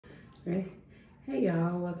Ready? Hey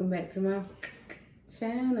y'all, welcome back to my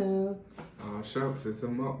channel. Shucks, it's a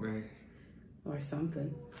mukbang. Or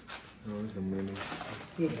something. Oh, it's a mini.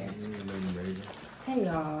 Yeah. Baby. Hey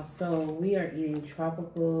y'all, so we are eating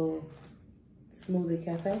Tropical Smoothie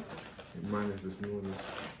Cafe. Minus the smoothie.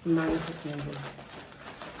 Minus the smoothies.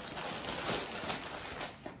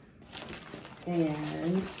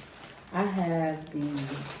 And I have the,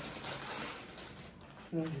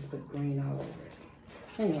 let's just put green all over it.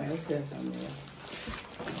 Anyway, let's get it on there.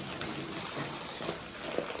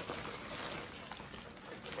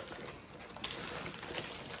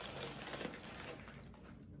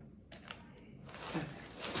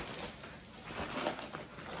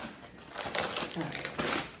 Alright.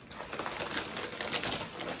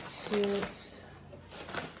 Chips.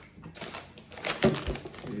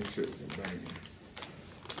 These chips are banging.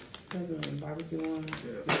 Those are the barbecue ones.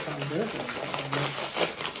 Yeah.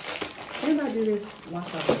 Anybody do this?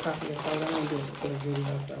 Wash off the top of your soda. I don't do it for the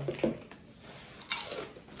video, so.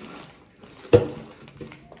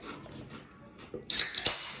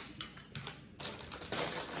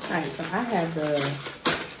 Alright, so I have the,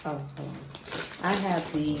 oh, hold on. I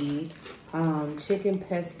have the chicken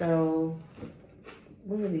pesto,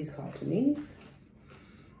 what are these called? Paninis?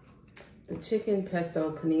 The chicken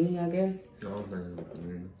pesto panini, I guess. I don't think it's a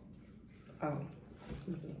panini. Oh,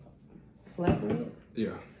 flatbread?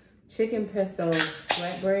 Yeah. Chicken pesto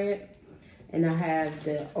flatbread, and I have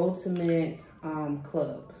the ultimate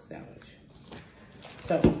club sandwich.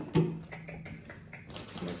 So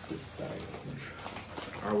let's get started.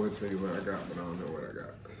 I will tell you what I got, but I don't know what I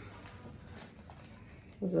got.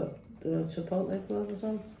 What's up? The Chipotle club or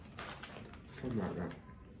something? Something like that.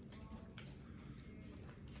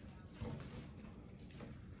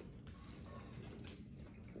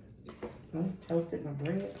 I toasted my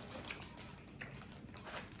bread.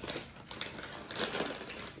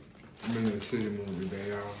 I'm in the city movie today,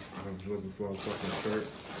 y'all. I was looking for a fucking shirt,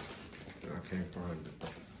 and I can't find it.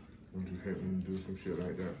 Don't you hate when you do some shit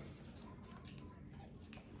like that?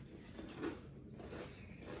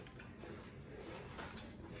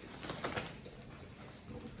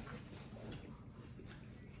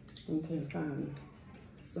 You can't find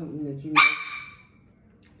something that you know.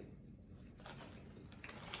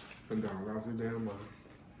 I'm down out the damn mind.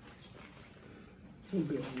 You're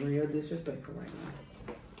being real disrespectful right now.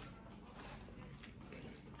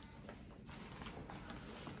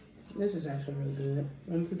 This is actually really good.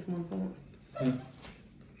 Let me put some more for it.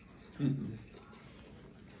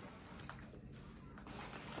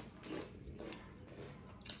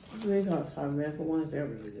 They got some medical ones, they're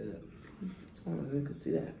really good. I don't know if you can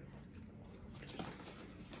see that.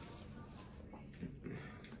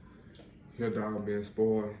 Your dog being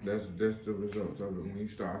spoiled, that's the results of it. When you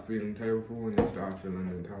start feeling table food and you start feeling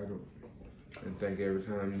entitled and think every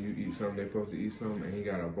time you eat something, they're supposed to eat something, and he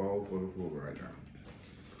got a bowl full of food right now.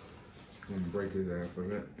 And break his ass for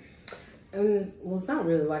that. I mean, it's not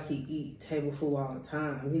really like he eat table food all the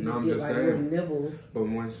time. He just get like little nibbles. But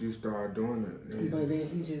once you start doing it, yeah. But then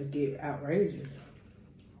he just get outrageous.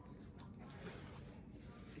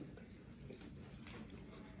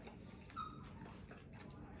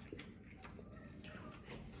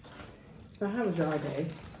 So how was your day?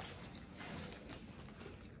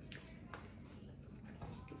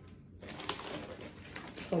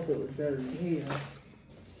 Hope it was better than here.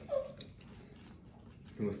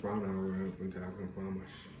 It was fine alright until I couldn't find my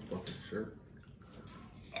fucking shirt.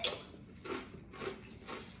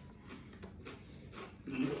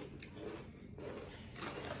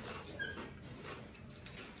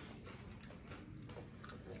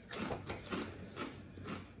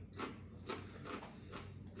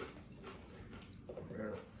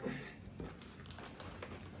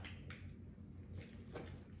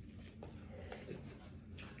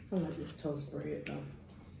 I like this toast bread though.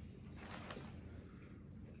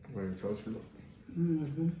 Ready to toast it?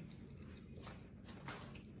 Mm-hmm.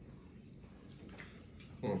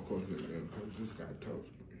 Well, of course it did, because this got toast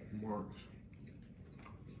marks.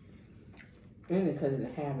 And they cut it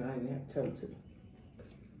in half and I didn't have to tell them to.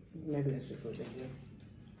 Maybe that's just what they do.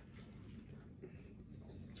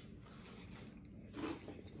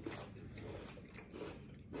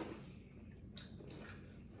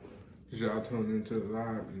 Y'all tuned into the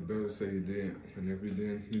live, you better say you did. And if you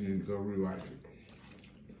didn't, you need to go rewatch it.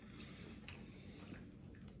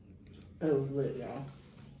 It was lit, y'all.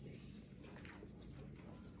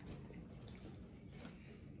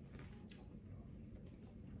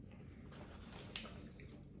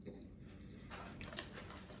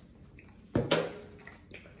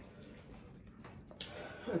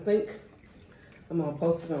 I think I'm gonna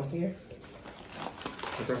post it on here.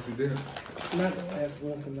 I thought you did. Not the last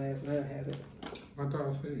one from last night. I have it. I thought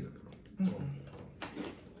I seen it. Mm-hmm.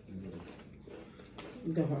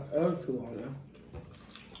 You got her other two on there.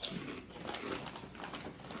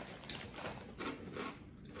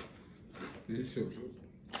 These chips are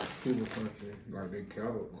super crunchy, like they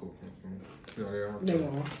kettle cooked or something. Yeah, they are. They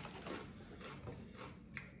are.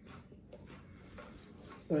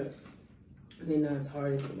 But they're not as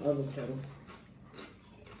hard as some other kettle.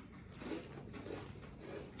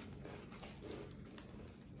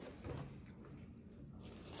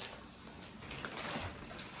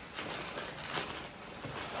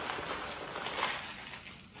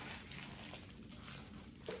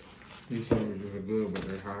 These sandwiches are good, but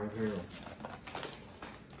they're high as hell.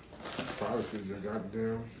 Probably should just got it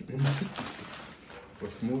down.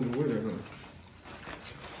 But smooth with it, huh?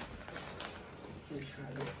 Let me try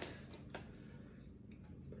this.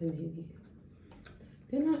 Panini.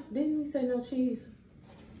 Didn't we say no cheese?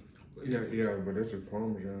 Yeah, but it's a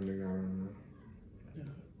Parmesan they got on there.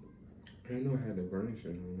 No. I didn't know it had the garnish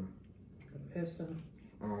in on A pesto?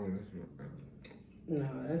 there. Oh, that's not bad. No,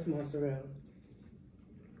 that's mozzarella.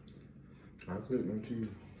 I could no cheese.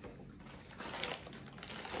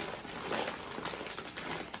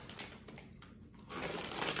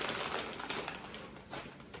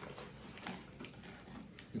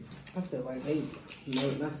 I feel like they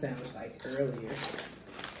made my sandwich like earlier.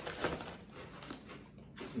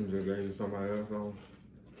 You just gave somebody else on?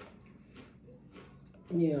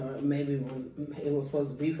 Yeah, maybe it was supposed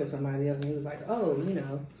to be for somebody else, and he was like, "Oh, you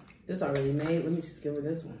know, this already made. Let me just give her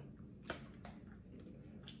this one."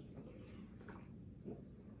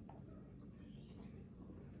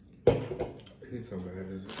 It ain't so bad,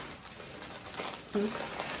 is it? Hmm?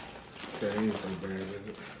 That ain't so bad, is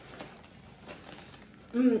it?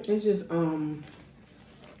 It's just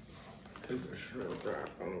It's a shrimp wrap.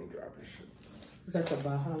 I don't drop this shit. is that the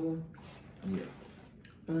Baja one? Yeah.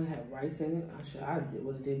 I had rice in it. I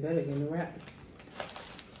would have did better than the wrap.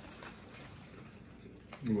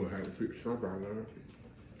 You would have to fix shrimp out of it.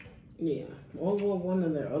 Yeah, or one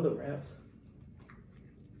of their other wraps.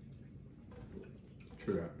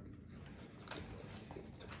 True that.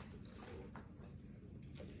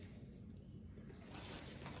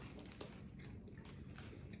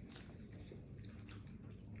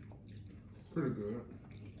 Pretty good.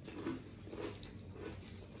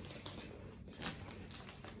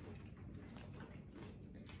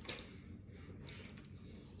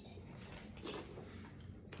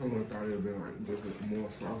 I would have thought it would have been like different, more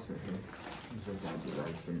sauce in here. It's just like the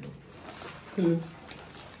rice in there.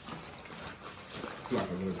 Like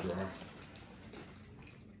a little dry.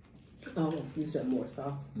 Oh, you said more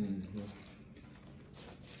sauce. Mm-hmm.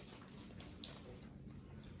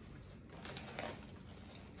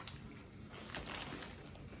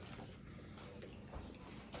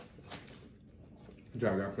 What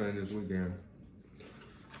y'all got planned this weekend?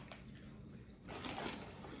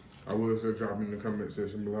 I will say drop in the comment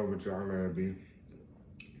section below, but y'all gotta be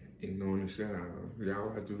ignoring the shit out of. Y'all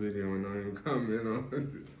watch the video and don't even comment on it.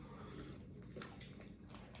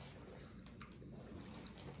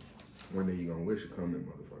 One day you gonna wish a comment,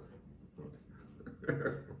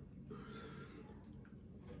 motherfucker.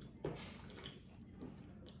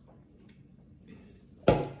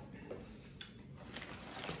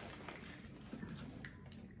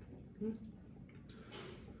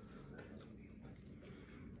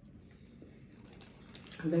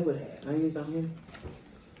 They would have onions on here.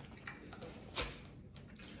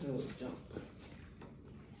 I would jump.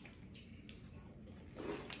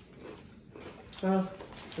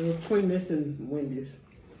 Between this and Wendy's.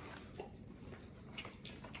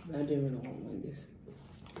 I didn't really want Wendy's.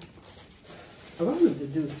 I wanted to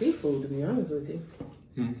do seafood, to be honest with you.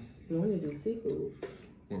 I wanted to do seafood.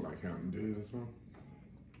 What, like Captain D's or something?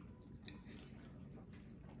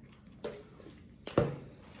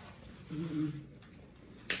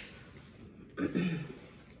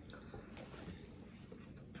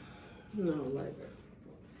 No, like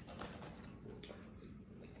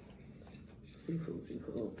seafood.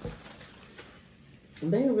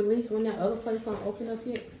 They didn't release when that other place don't open up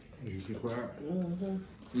yet. Juicy crab?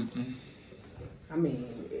 I mean,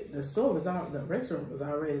 the store was out, the restaurant was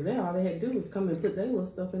already there. All they had to do was come and put their little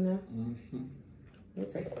stuff in there. They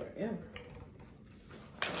take forever.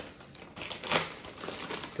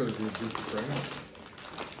 Could have been juicy crab.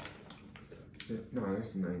 No, that's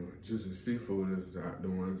the name of it. Juicy seafood is the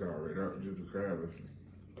ones already out. Juicy crab is.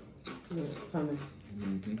 Yeah, it's coming.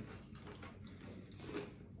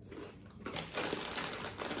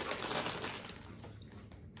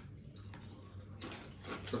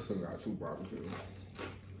 I still got 2 barbecues.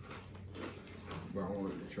 But I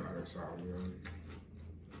wanted to try this out, man.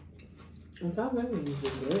 It's all very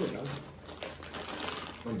usually good though.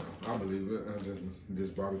 Oh no, I believe it. I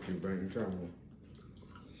just barbecue bacon travel.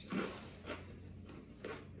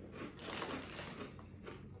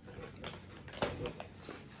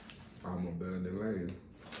 Almost better than Lay's.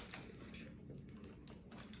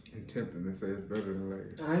 I'm tempted to say it's better than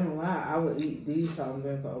Lay's. I ain't gonna lie, I would eat these salt and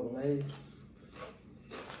vinegar over Lay's.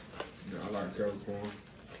 Yeah, I like kettle corn.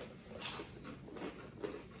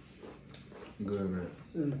 Good, man.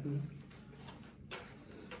 Mm-hmm.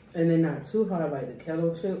 And they're not too hard like the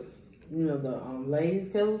kettle chips. You know, the Lay's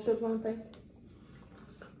kettle chips, aren't they?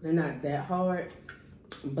 They're not that hard.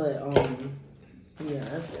 But, yeah,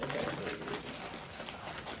 that's good.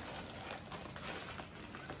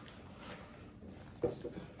 I'm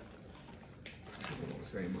gonna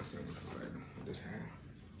save my sandwich for later. Just half.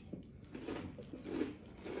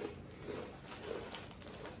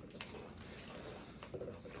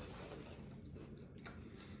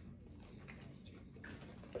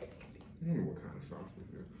 I don't know what kind of sauce this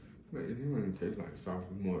is. But it don't even taste like sauce,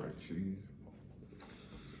 it's more like cheese.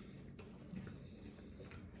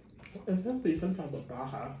 It's supposed to be some type of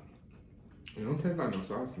baja. It don't taste like no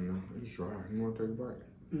sauce in there. It's dry. You wanna take a bite?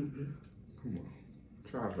 Mm-hmm. Come on.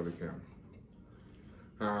 Try it for the camera.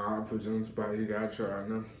 I'll put you on the spot. You gotta try it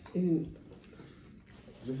now.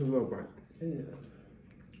 Just a little bite. Yeah.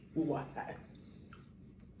 Why?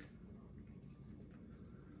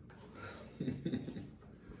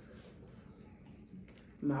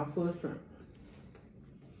 Mouthful of shrimp.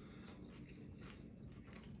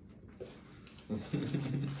 I'm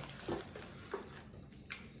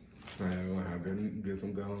gonna have to get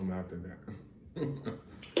some gum after that.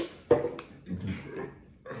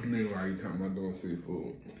 Meanwhile, you talking about doing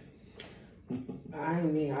seafood. I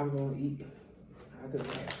ain't mean I was gonna eat. I could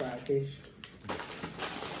have had fried fish.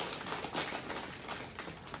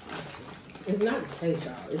 It's not the taste,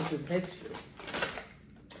 y'all. It's the texture.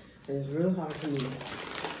 And it's real hard to me.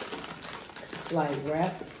 Like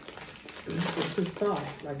wraps, it's too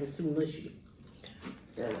soft. Like it's too mushy.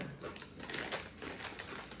 Yeah.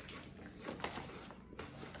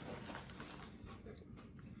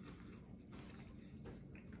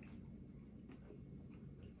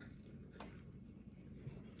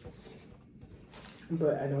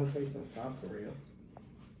 But I don't taste no sauce for real.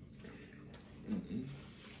 Mm-mm.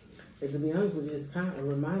 And to be honest with you, it's kind of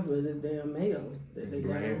reminds me of this damn mayo that they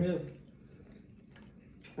got on here.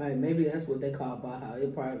 Like maybe that's what they call baja.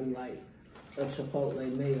 It'd probably be like a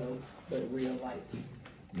chipotle mayo, but real light.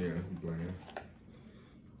 Yeah, bland.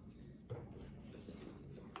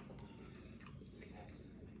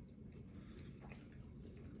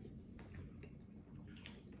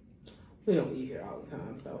 We don't eat here all the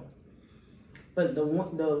time, so. But the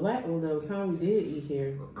time we did eat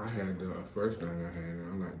here, I had the first thing I had, and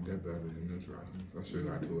I'm like, that better than this right here. I should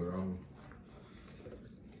got to it all.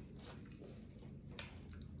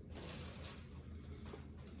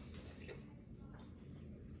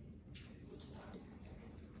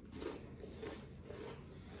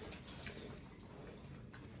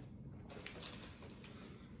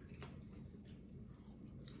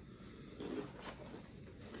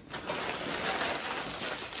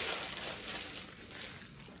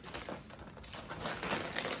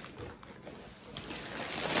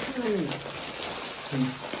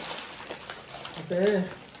 I said,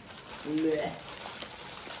 meh.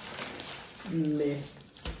 Meh.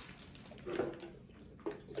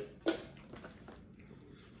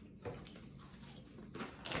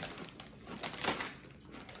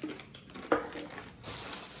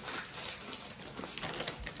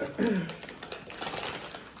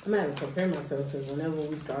 I'm gonna have to prepare myself because whenever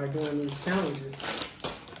we start doing these challenges,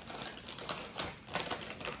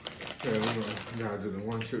 Yeah, we're gonna do the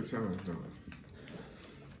one chip challenge now.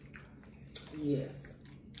 yes.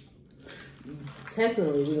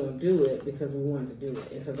 Technically, we're gonna do it because we want to do it,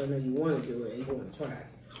 because I know you want to do it and you want to try it.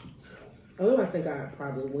 Although I think I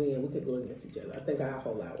probably win, we could go against each other. I think I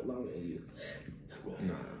hold out longer than you.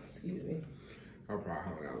 No. Excuse me. I'll probably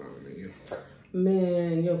hold out longer than you.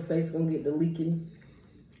 Man, your face gonna get the leaking.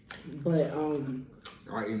 But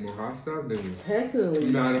I eat more hot stuff than you.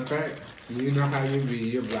 technically, Matter of fact, you know how you be.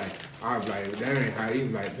 You're like, I'm like, that ain't how you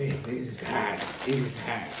like, man, this is hot. This is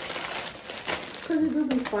hot. cause it do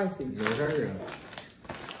be spicy. Okay,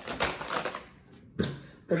 yeah.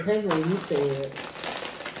 But technically, you said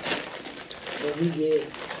that we get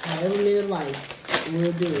however many likes,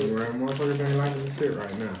 we'll do it. Well, motherfuckers ain't liking the shit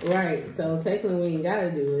right now. Right. So technically, we ain't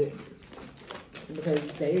gotta do it because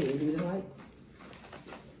they didn't do the likes.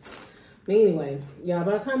 But anyway, y'all,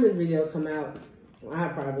 by the time this video come out, I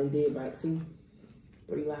probably did about 2-3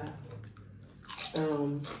 lives.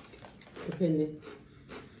 Depending.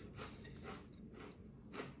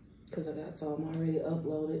 because I got some already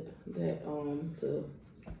uploaded that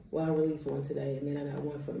I released one today, and then I got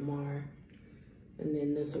one for tomorrow, and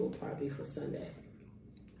then this will probably be for Sunday.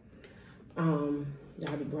 Y'all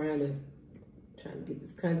be grinding, trying to get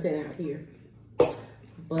this content out here.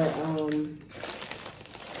 But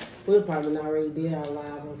we probably already did our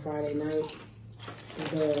live on Friday night.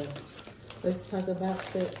 Let's talk about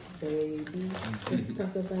sex, baby. Let's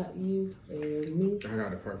talk about you and me. I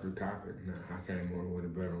got a perfect topic. Nah, I came on with a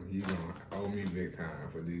better one. You gonna owe me big time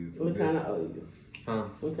for these. What kind of owe you? Huh?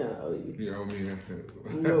 What kind of owe you? You owe me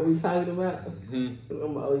what we talking about? I'm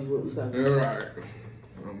gonna owe you what we talking about. All right.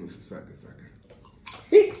 I'm just a second.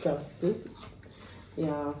 So stupid.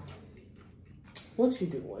 Y'all, what you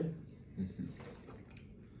doing?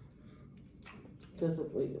 Just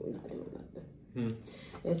we're not doing nothing.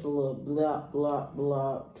 It's a little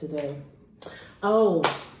blah today. Oh,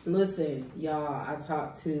 listen, y'all. I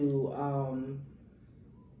talked to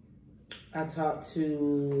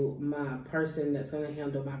my person that's gonna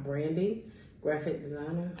handle my branding, graphic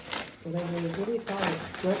designer. What do you call it?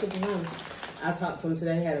 Graphic designer. I talked to him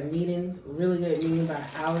today. Had a meeting, really good meeting, about an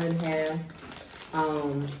hour and a half.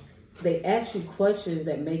 They ask you questions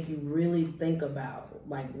that make you really think about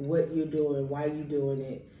like what you're doing, why you're doing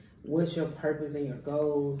it, what's your purpose and your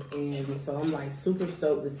goals. And so I'm like super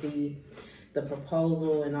stoked to see the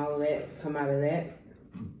proposal and all of that come out of that.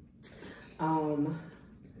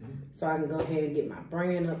 So I can go ahead and get my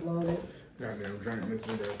brand uploaded. Goddamn drink mixed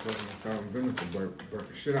with that fucking vinegar burp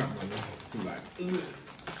the shit out of my mouth. Like,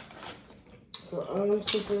 so I'm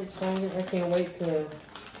super excited. I can't wait to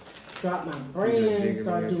drop my brand,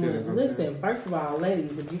 start doing. Listen, first of all,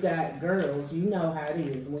 ladies, if you got girls, you know how it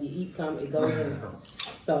is. When you eat something, it goes in there.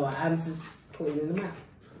 So I'm just cleaning them out.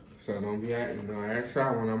 So don't be acting, don't act shy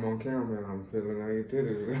when I'm on camera and I'm feeling like your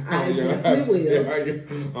titties. I definitely will.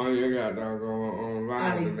 Oh, you got doggone on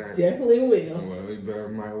live tonight. Definitely will. Well, you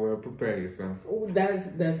might well prepare yourself.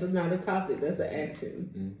 That's not a topic. That's an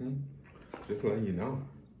action. Just letting you know.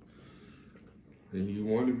 And you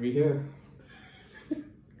wanted me here.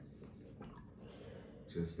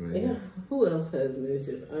 Just letting you know. Who else husband is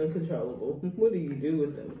just uncontrollable? What do you do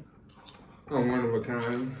with them? I'm one of a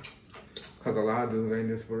kind. Because a lot of dudes ain't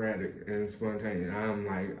this sporadic and spontaneous. I'm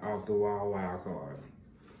like off the wall wild card.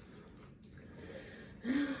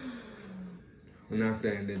 I'm not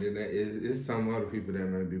saying that it's some other people that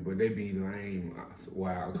may be, but they be lame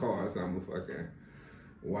wild cards. I'm a fucking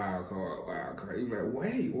wild card. You like,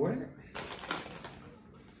 wait, what?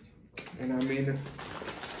 And I mean,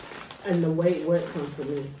 and the wait, what comes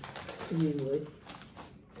from me, usually.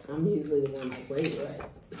 I'm usually the one like, wait, what?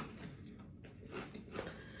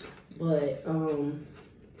 But,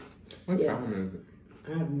 what time is it?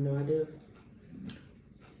 I have no idea.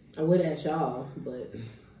 I would ask y'all, but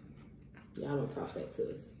y'all don't talk back to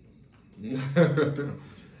us.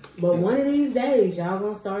 But one of these days, y'all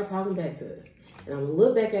gonna start talking back to us. And I'm gonna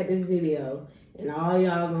look back at this video, and all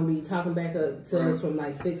y'all gonna be talking back up to us from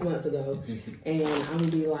like 6 months ago. And I'm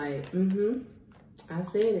gonna be like, I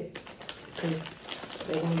said it. Because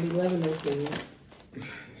they're gonna be loving this thing.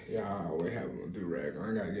 Y'all always have a do-rag.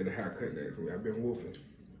 I gotta get a haircut next week. I've been woofing.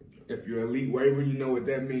 If you're elite waiver, you know what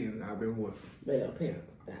that means. I've been woofing. They apparently,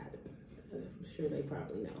 I'm sure they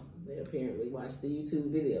probably know. They apparently watched the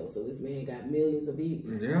YouTube video, so this man got millions of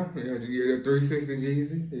views. Yeah, you get a 360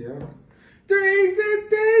 Jeezy. Yeah.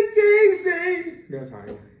 360 Jeezy. That's how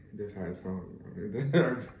it's song.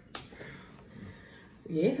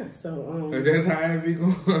 Yeah, so that's how it be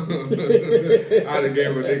going. I done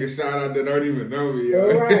gave a nigga shout out that don't even know me.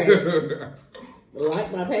 Right.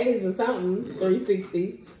 Like my page or something,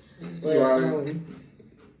 360. But well,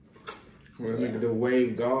 nigga, the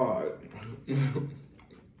wave guard.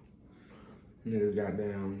 Niggas got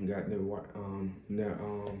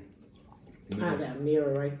I got a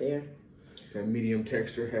mirror right there. That medium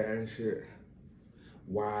texture hair and shit.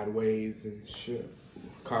 Wide waves and shit.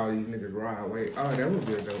 Call these niggas ride wave. Oh, that would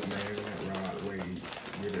be a dope name, that ride wave.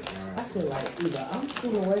 Get it ride. I feel like either I'm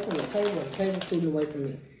scooting away from the table or the table's scooting away from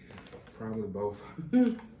me. Probably both.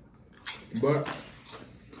 But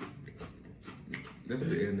that's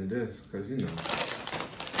the end of this, because you know,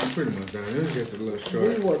 I'm pretty much done. It was just a little short.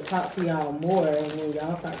 We will talk to y'all more when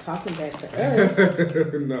y'all start talking back to us.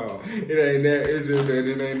 No, it ain't that. It's just that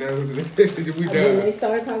it ain't that. We done. When they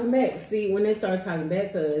start talking back, see, when they start talking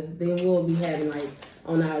back to us, then we'll be having like,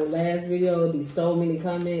 on our last video, it'll be so many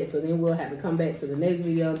comments, so then we'll have to come back to the next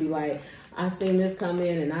video and be like, I seen this come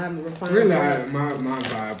in and I'm replying. Really, my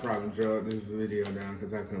vibe probably drug this video down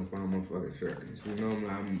because I couldn't find my fucking shirt. So normally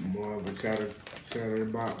I'm more of a chatter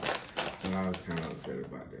about, and I was kind of upset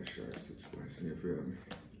about that shirt situation. You feel me?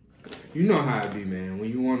 You know how it be, man. When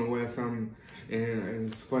you want to wear something and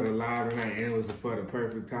it's for the live tonight and it was for the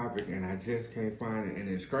perfect topic and I just can't find it. And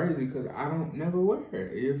it's crazy because I don't never wear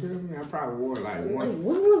it. You feel me? I probably wore it like once. Like,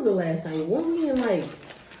 when was the last time? When we in like...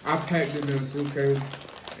 I packed it in a suitcase.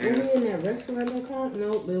 Were we in that restaurant that time?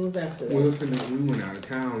 Nope, it was after that. We went out of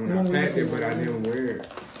town when I packed it, but I didn't wear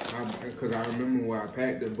it. Because I remember where I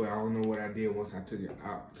packed it, but I don't know what I did once I took it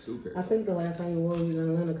out the suitcase. I think the last time you wore it was in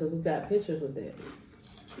Atlanta because we got pictures with that.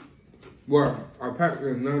 Well, I packed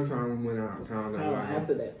it another time we went out of town. Oh,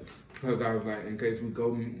 after that. Because I was like, in case we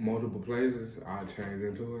go multiple places, I'll change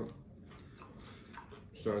into it.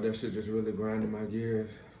 So that shit just really grinding my gears.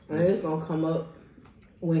 And it's going to come up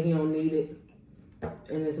when he don't need it.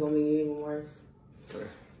 And it's going to be even worse. Yeah.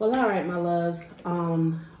 Well, all right, my loves.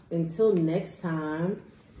 Until next time.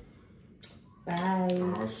 Bye.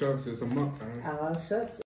 All shucks is a mukbang. All shucks.